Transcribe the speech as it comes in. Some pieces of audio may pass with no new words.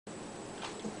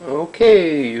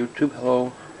Okay, YouTube,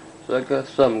 hello. So I got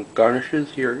some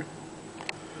garnishes here.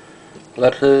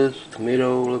 Lettuce,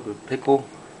 tomato, a little bit of pickle,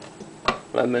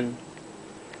 lemon,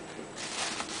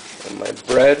 and my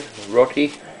bread,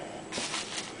 roti,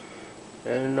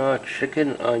 and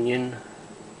chicken, onion,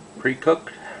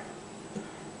 pre-cooked,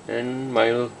 and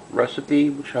my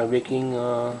recipe, which I'm making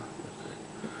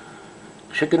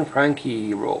chicken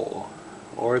frankie roll,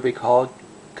 or they call it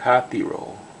kathi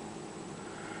roll.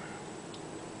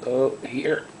 So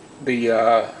here, they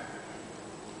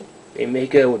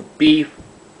make it with beef,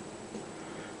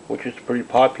 which is pretty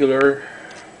popular,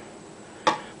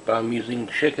 but I'm using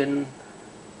chicken,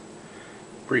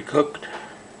 pre-cooked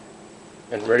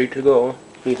and ready to go.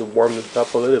 Need to warm this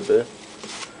up a little bit,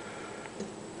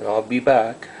 and I'll be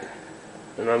back.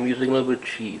 And I'm using a little bit of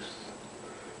cheese,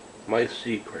 my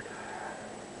secret.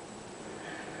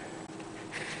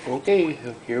 Okay,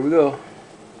 here we go.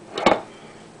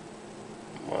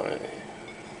 My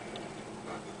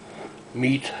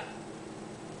meat,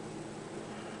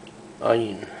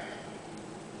 onion,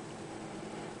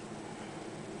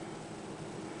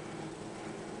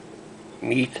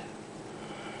 meat,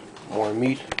 more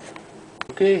meat.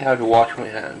 Okay, how to wash my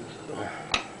hands.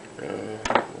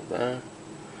 That.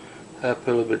 I put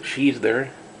a little bit of cheese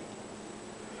there.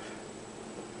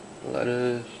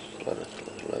 Lettuce,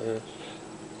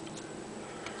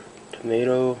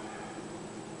 tomato,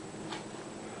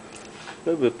 a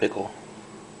little bit of pickle,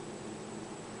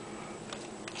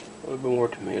 a little bit more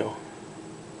tomato,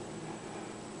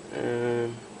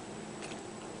 and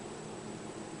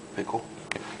pickle.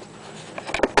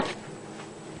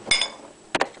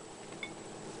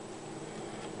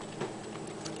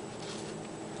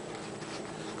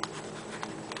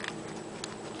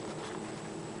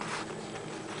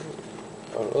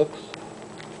 How it looks.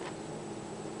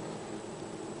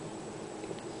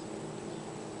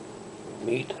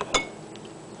 Meat.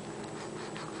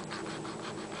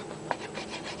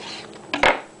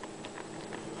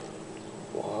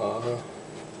 Wow.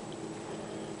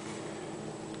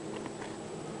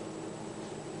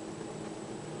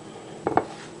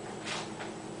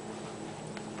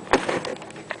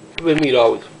 The meat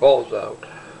always falls out.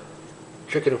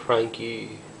 Chicken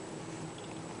frankie.